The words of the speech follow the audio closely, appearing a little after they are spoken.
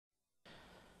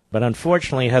But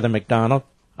unfortunately, Heather McDonald,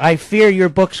 I fear your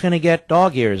book's going to get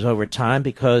dog ears over time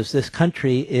because this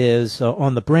country is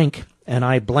on the brink, and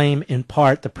I blame in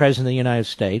part the President of the United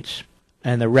States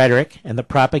and the rhetoric and the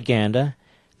propaganda,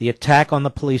 the attack on the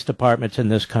police departments in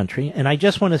this country. And I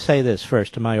just want to say this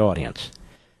first to my audience.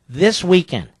 This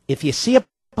weekend, if you see a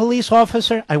police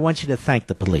officer, I want you to thank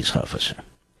the police officer.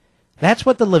 That's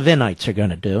what the Levinites are going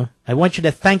to do. I want you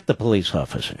to thank the police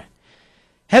officer.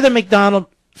 Heather McDonald,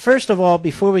 first of all,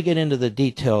 before we get into the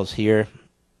details here,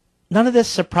 none of this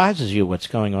surprises you what's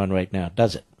going on right now,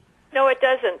 does it? No, it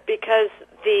doesn't, because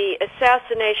the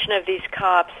assassination of these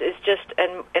cops is just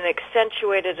an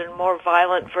accentuated and more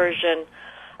violent version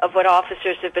of what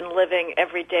officers have been living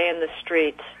every day in the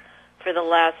streets for the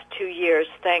last 2 years,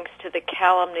 thanks to the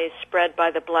calumnies spread by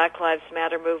the Black Lives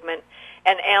Matter movement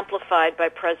and amplified by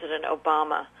President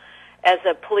Obama. As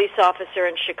a police officer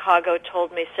in Chicago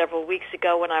told me several weeks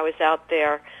ago when I was out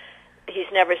there, he's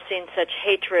never seen such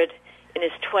hatred in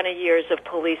his 20 years of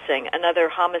policing. Another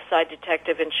homicide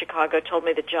detective in Chicago told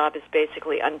me the job is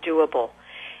basically undoable.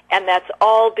 And that's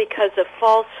all because of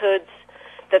falsehoods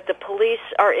that the police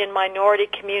are in minority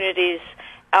communities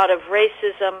out of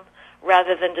racism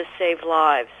rather than to save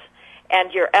lives.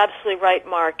 And you're absolutely right,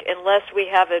 Mark. Unless we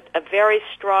have a very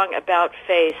strong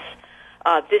about-face,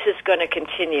 this is going to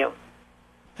continue.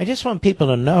 I just want people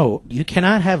to know you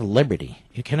cannot have liberty.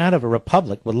 You cannot have a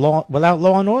republic without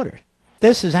law and order.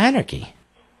 This is anarchy.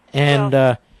 And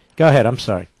go ahead. I'm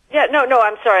sorry. Yeah, no,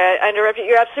 I'm sorry. I interrupted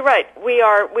you. You're absolutely right. We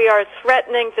are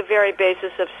threatening the very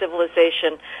basis of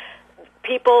civilization.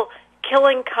 People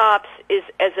killing cops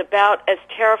is about as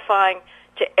terrifying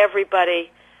to everybody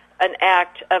an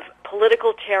act of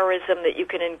political terrorism that you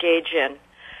can engage in.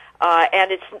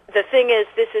 And the thing is,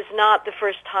 this is not the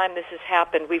first time this has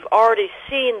happened. We've already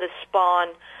seen the spawn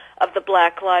of the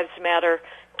Black Lives Matter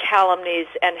calumnies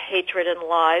and hatred and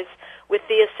lies with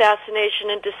the assassination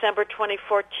in December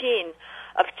 2014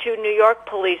 of 2 New York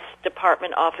Police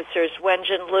Department officers,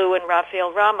 Wenjin Liu and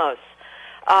Rafael Ramos.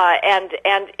 And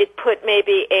it put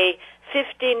maybe a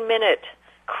 15-minute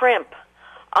crimp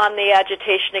on the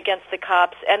agitation against the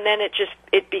cops, and then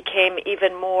it became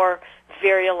even more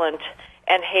virulent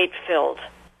and hate-filled.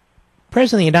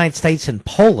 President of the United States in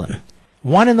Poland,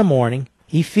 1 a.m,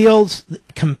 he feels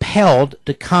compelled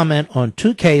to comment on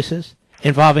 2 cases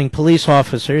involving police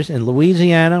officers in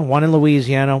Louisiana, 1 in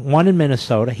Louisiana, 1 in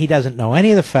Minnesota. He doesn't know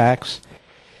any of the facts.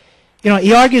 You know,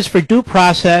 he argues for due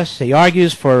process. He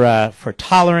argues for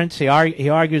tolerance. He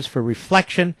argues for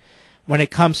reflection when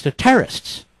it comes to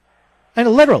terrorists, and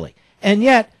literally. And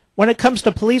yet, when it comes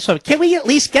to police officers, can we at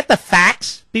least get the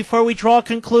facts before we draw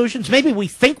conclusions? Maybe we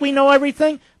think we know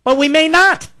everything, but we may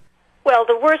not. Well,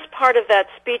 the worst part of that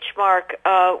speech, Mark,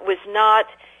 was not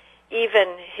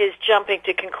even his jumping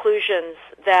to conclusions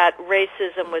that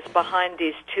racism was behind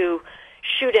these 2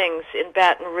 shootings in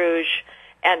Baton Rouge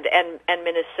and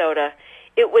Minnesota.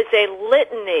 It was a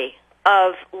litany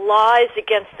of lies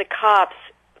against the cops,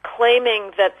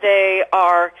 claiming that they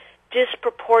are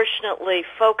disproportionately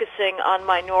focusing on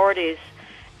minorities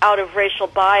out of racial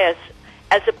bias,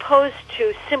 as opposed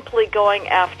to simply going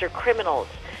after criminals.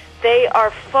 They are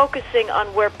focusing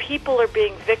on where people are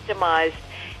being victimized,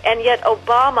 and yet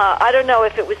Obama, I don't know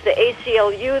if it was the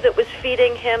ACLU that was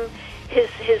feeding him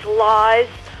his lies.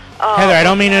 Heather, I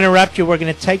don't mean to interrupt you. We're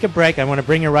going to take a break. I want to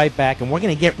bring you right back, and we're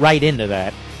going to get right into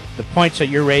that. The points that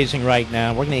you're raising right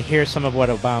now, we're going to hear some of what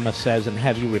Obama says and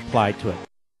have you reply to it.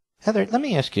 Heather, let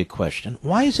me ask you a question.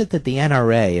 Why is it that the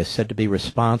NRA is said to be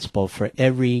responsible for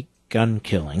every gun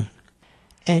killing,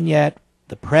 and yet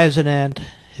the president,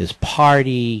 his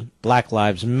party, Black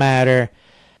Lives Matter,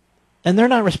 and they're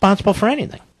not responsible for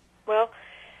anything? Well,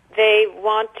 they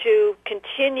want to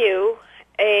continue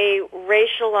a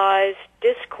racialized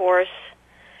discourse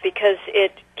because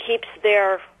it keeps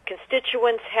their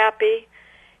constituents happy,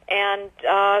 and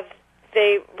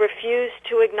they refuse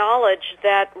to acknowledge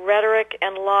that rhetoric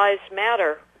and lies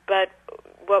matter. But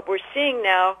what we're seeing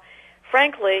now,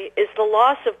 frankly, is the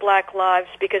loss of black lives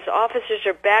because officers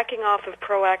are backing off of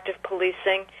proactive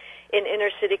policing in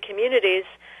inner-city communities.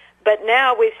 But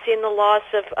now we've seen the loss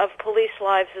of police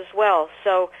lives as well.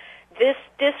 So this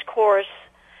discourse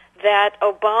that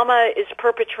Obama is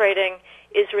perpetrating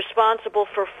is responsible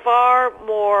for far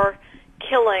more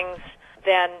killings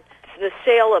than the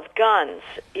sale of guns.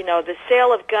 You know, the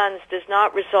sale of guns does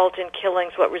not result in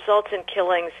killings. What results in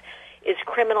killings is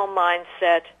criminal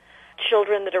mindset,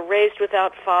 children that are raised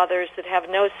without fathers, that have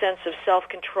no sense of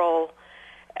self-control,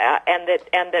 and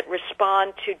that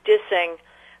respond to dissing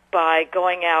by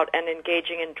going out and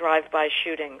engaging in drive-by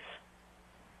shootings.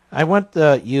 I want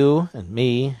you and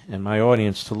me and my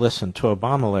audience to listen to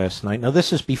Obama last night. Now,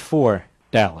 this is before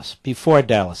Dallas. Before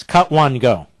Dallas. Cut one,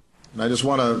 go. And I just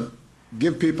want to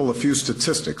give people a few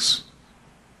statistics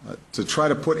to try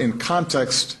to put in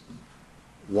context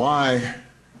why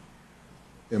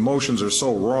emotions are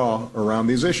so raw around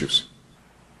these issues.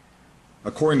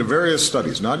 According to various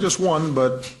studies, not just one,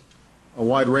 but a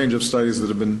wide range of studies that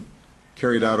have been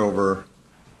carried out over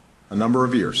a number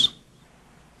of years,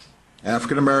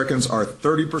 African Americans are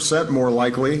 30% more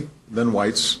likely than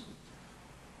whites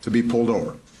to be pulled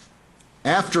over.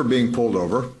 After being pulled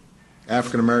over,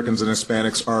 African Americans and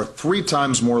Hispanics are 3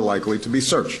 times more likely to be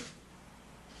searched.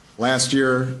 Last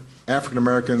year, African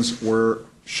Americans were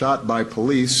shot by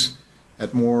police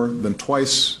at more than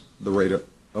twice the rate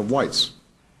of whites.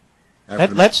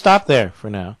 Let's stop there for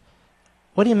now.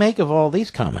 What do you make of all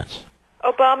these comments?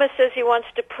 Obama says he wants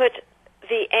to put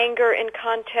the anger in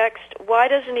context. Why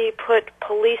doesn't he put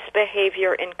police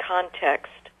behavior in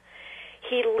context?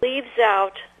 He leaves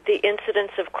out the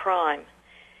incidence of crime.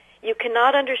 You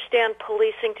cannot understand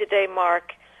policing today,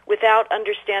 Mark, without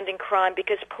understanding crime,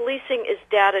 because policing is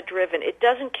data-driven. It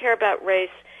doesn't care about race.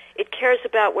 It cares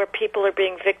about where people are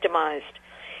being victimized.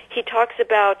 He talks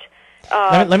about...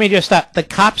 Let me just stop. The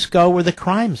cops go where the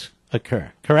crimes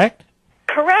occur, correct?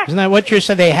 Correct. Isn't that what you're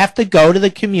saying? They have to go to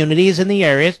the communities and the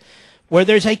areas where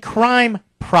there's a crime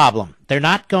problem. They're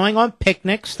not going on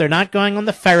picnics. They're not going on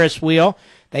the Ferris wheel.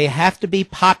 They have to be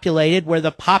populated where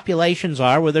the populations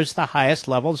are, where there's the highest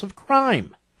levels of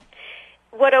crime.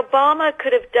 What Obama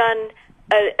could have done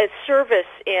a service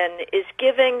in is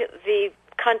giving the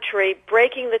country,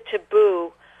 breaking the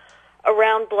taboo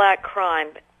around black crime.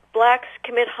 Blacks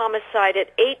commit homicide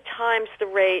at 8 times the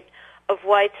rate of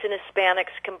whites and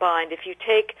Hispanics combined. If you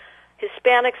take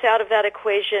Hispanics out of that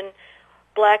equation,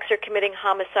 blacks are committing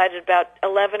homicide at about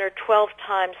 11 or 12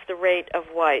 times the rate of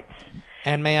whites.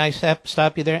 And may I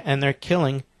stop you there? And they're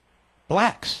killing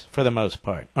blacks for the most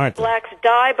part, aren't they? Blacks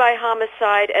die by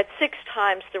homicide at 6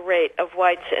 times the rate of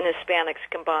whites and Hispanics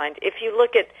combined. If you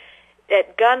look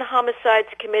at gun homicides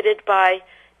committed by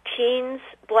teens,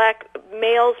 black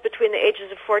males between the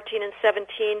ages of 14 and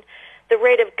 17, the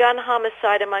rate of gun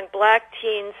homicide among black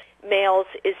teens males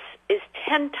is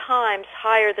 10 times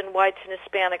higher than whites and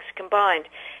Hispanics combined.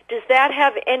 Does that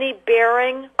have any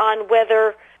bearing on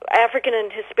whether African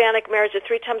and Hispanic males are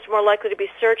 3 times more likely to be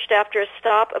searched after a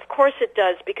stop? Of course it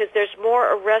does, because there's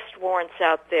more arrest warrants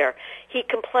out there. He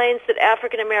complains that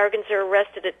African Americans are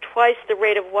arrested at twice the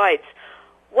rate of whites.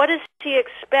 What does he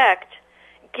expect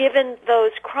given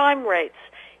those crime rates?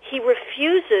 He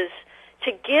refuses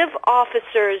to give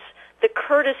officers the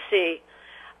courtesy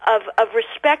of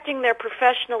respecting their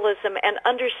professionalism and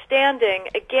understanding,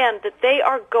 again, that they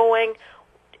are going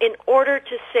in order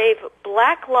to save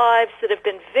black lives that have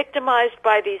been victimized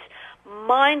by these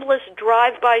mindless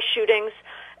drive-by shootings.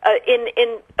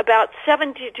 In about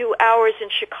 72 hours in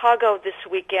Chicago this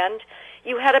weekend,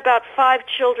 you had about 5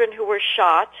 children who were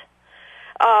shot.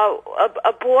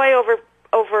 A boy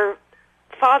over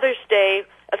Father's Day,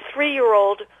 a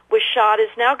 3-year-old, was shot, is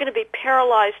now going to be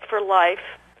paralyzed for life.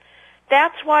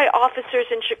 That's why officers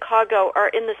in Chicago are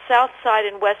in the South Side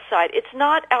and West Side. It's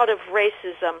not out of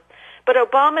racism, but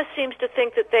Obama seems to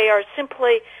think that they are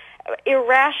simply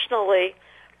irrationally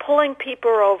pulling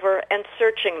people over and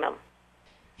searching them.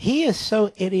 He is so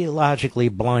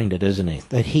ideologically blinded, isn't he,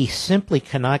 that he simply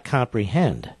cannot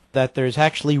comprehend that there's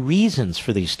actually reasons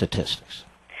for these statistics,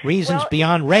 reasons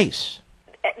beyond race.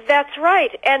 That's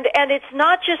right, and it's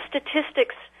not just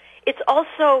statistics. It's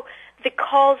also the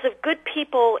calls of good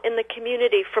people in the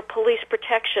community for police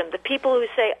protection, the people who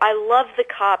say, I love the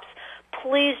cops,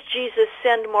 please, Jesus,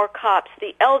 send more cops,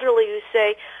 the elderly who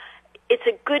say, it's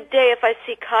a good day if I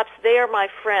see cops, they are my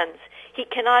friends. He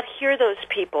cannot hear those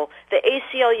people. The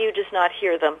ACLU does not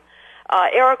hear them.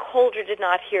 Eric Holder did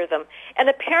not hear them. And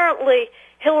apparently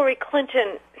Hillary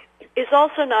Clinton is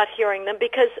also not hearing them,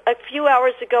 because a few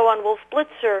hours ago on Wolf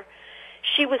Blitzer,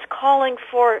 she was calling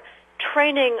for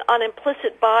training on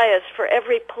implicit bias for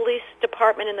every police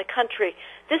department in the country.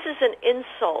 This is an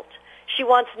insult. She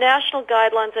wants national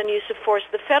guidelines on use of force.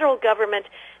 The federal government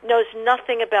knows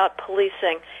nothing about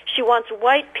policing. She wants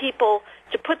white people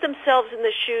to put themselves in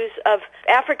the shoes of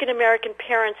African American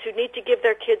parents who need to give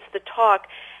their kids the talk.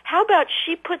 How about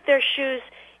she put their shoes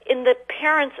in the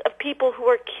parents of people who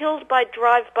are killed by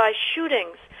drive-by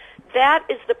shootings? That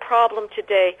is the problem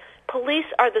today. Police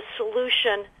are the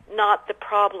solution, not the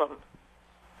problem.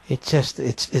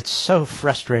 It's so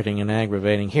frustrating and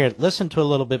aggravating. Here, listen to a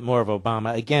little bit more of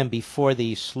Obama, again, before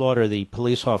the slaughter the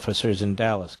police officers in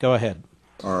Dallas. Go ahead.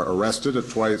 Are arrested at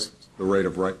twice the rate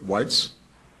of whites.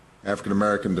 African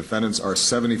American defendants are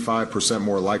 75%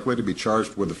 more likely to be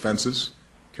charged with offenses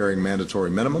carrying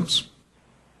mandatory minimums.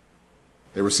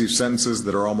 They receive sentences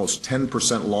that are almost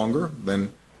 10% longer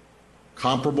than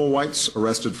comparable whites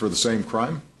arrested for the same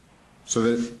crime. So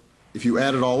that if you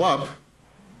add it all up,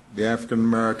 the African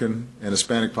American and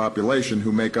Hispanic population,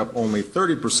 who make up only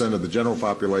 30% of the general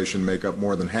population, make up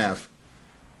more than half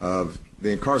of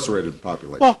the incarcerated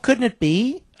population. Well, couldn't it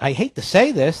be, I hate to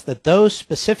say this, that those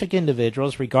specific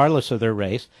individuals, regardless of their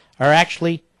race, are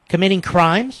actually committing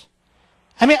crimes?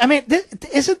 I mean,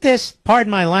 isn't this,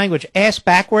 pardon my language, ass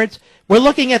backwards? We're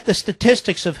looking at the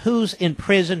statistics of who's in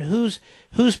prison, who's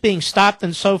being stopped,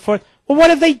 and so forth. Well, what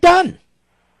have they done?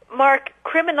 Mark,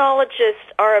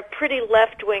 criminologists are a pretty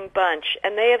left-wing bunch,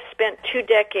 and they have spent 2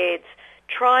 decades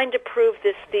trying to prove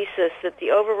this thesis that the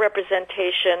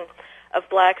overrepresentation of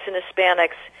blacks and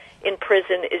Hispanics in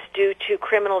prison is due to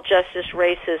criminal justice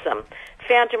racism,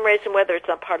 phantom racism, whether it's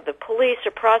on part of the police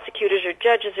or prosecutors or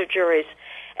judges or juries.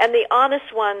 And the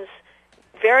honest ones,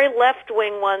 very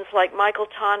left-wing ones like Michael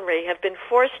Tonry, have been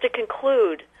forced to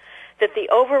conclude that the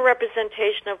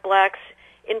overrepresentation of blacks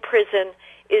in prison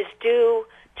is due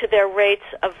to their rates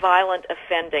of violent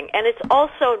offending. And it's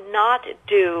also not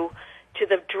due to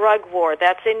the drug war.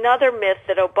 That's another myth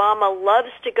that Obama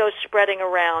loves to go spreading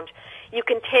around. You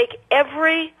can take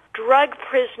every drug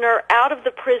prisoner out of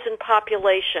the prison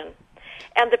population,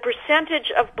 and the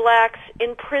percentage of blacks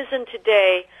in prison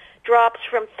today drops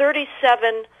from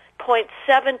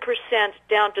 37.7%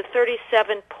 down to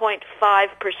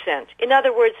 37.5%. In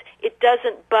other words, it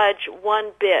doesn't budge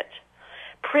one bit.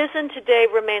 Prison today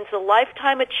remains a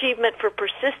lifetime achievement for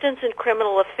persistence in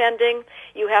criminal offending.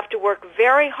 You have to work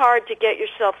very hard to get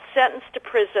yourself sentenced to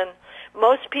prison.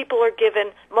 Most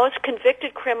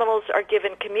convicted criminals are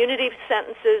given community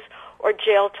sentences or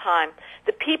jail time.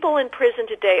 The people in prison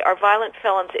today are violent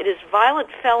felons. It is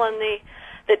violent felony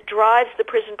that drives the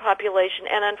prison population.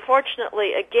 And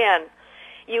unfortunately, again,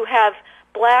 you have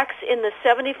blacks in the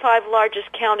 75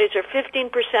 largest counties, or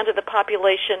 15% of the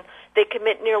population. They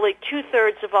commit nearly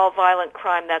 2/3 of all violent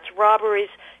crime. That's robberies,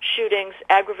 shootings,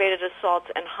 aggravated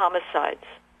assaults, and homicides.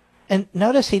 And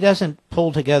notice he doesn't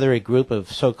pull together a group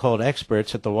of so-called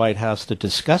experts at the White House to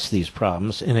discuss these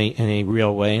problems in a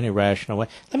real way, in a rational way.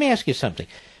 Let me ask you something.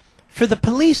 For the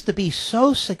police to be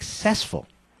so successful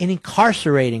in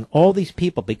incarcerating all these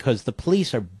people because the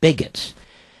police are bigots,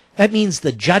 that means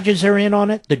the judges are in on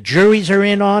it, the juries are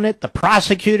in on it, the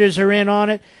prosecutors are in on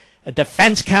it, a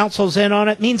defense counsel's in on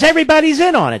it. It means everybody's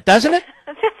in on it, doesn't it?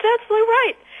 That's absolutely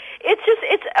right.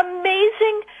 It's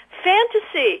amazing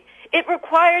fantasy. It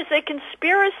requires a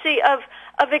conspiracy of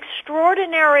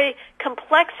extraordinary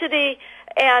complexity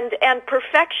and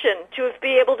perfection to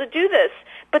be able to do this.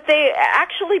 But they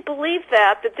actually believe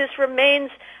that this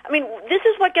remains, I mean, this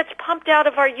is what gets pumped out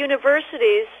of our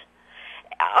universities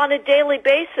on a daily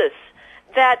basis,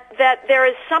 that there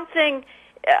is something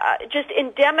just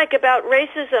endemic about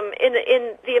racism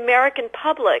in the American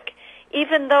public,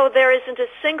 even though there isn't a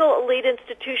single elite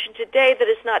institution today that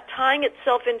is not tying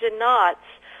itself into knots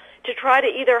to try to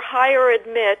either hire or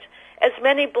admit as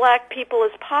many black people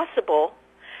as possible,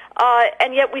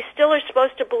 and yet we still are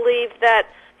supposed to believe that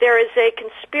there is a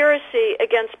conspiracy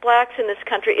against blacks in this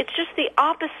country. It's just the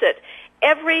opposite.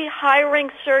 Every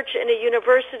hiring search in a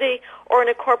university or in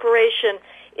a corporation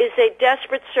is a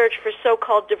desperate search for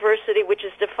so-called diversity, which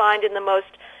is defined in the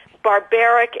most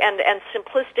barbaric and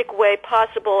simplistic way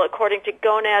possible according to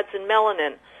gonads and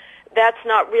melanin. That's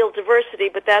not real diversity,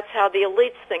 but that's how the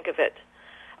elites think of it.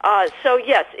 So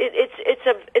yes,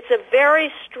 it's a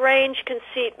very strange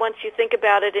conceit once you think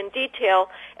about it in detail,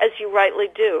 as you rightly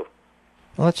do.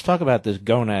 Well, let's talk about this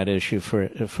gonad issue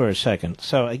for a second.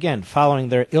 So again, following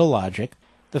their illogic,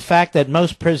 the fact that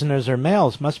most prisoners are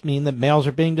males must mean that males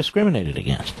are being discriminated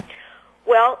against.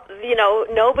 Well,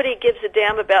 nobody gives a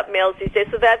damn about males these days,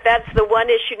 so that's the one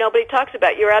issue nobody talks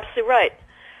about. You're absolutely right.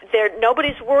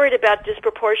 Nobody's worried about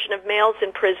disproportion of males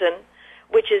in prison,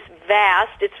 which is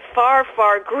vast. It's far,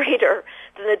 far greater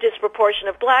than the disproportion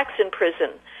of blacks in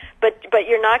prison. But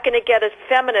you're not going to get a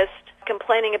feminist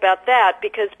complaining about that,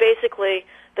 because basically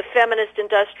the feminist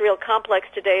industrial complex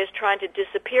today is trying to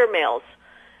disappear males.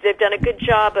 They've done a good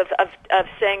job of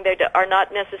saying they are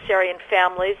not necessary in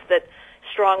families, that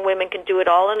strong women can do it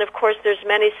all. And of course there's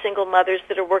many single mothers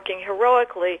that are working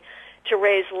heroically to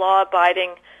raise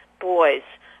law-abiding boys.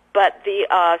 But the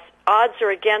odds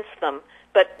are against them.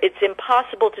 But it's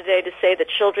impossible today to say that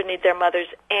children need their mothers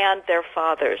and their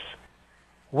fathers.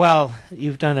 Well,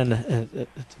 you've done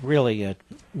really a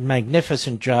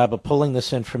magnificent job of pulling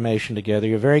this information together.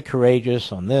 You're very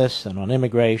courageous on this and on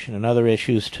immigration and other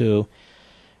issues, too.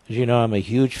 As you know, I'm a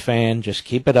huge fan. Just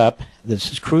keep it up. This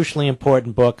is a crucially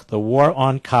important book, The War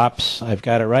on Cops. I've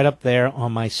got it right up there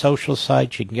on my social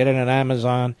site. You can get it on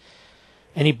Amazon,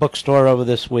 any bookstore over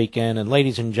this weekend. And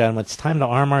ladies and gentlemen, it's time to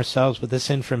arm ourselves with this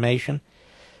information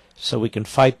so we can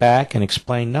fight back and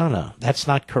explain, no, that's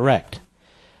not correct.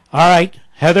 All right,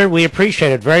 Heather, we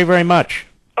appreciate it very, very much.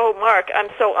 Oh, Mark, I'm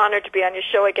so honored to be on your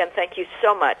show again. Thank you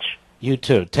so much. You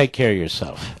too. Take care of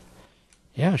yourself.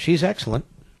 Yeah, she's excellent.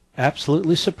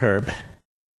 Absolutely superb.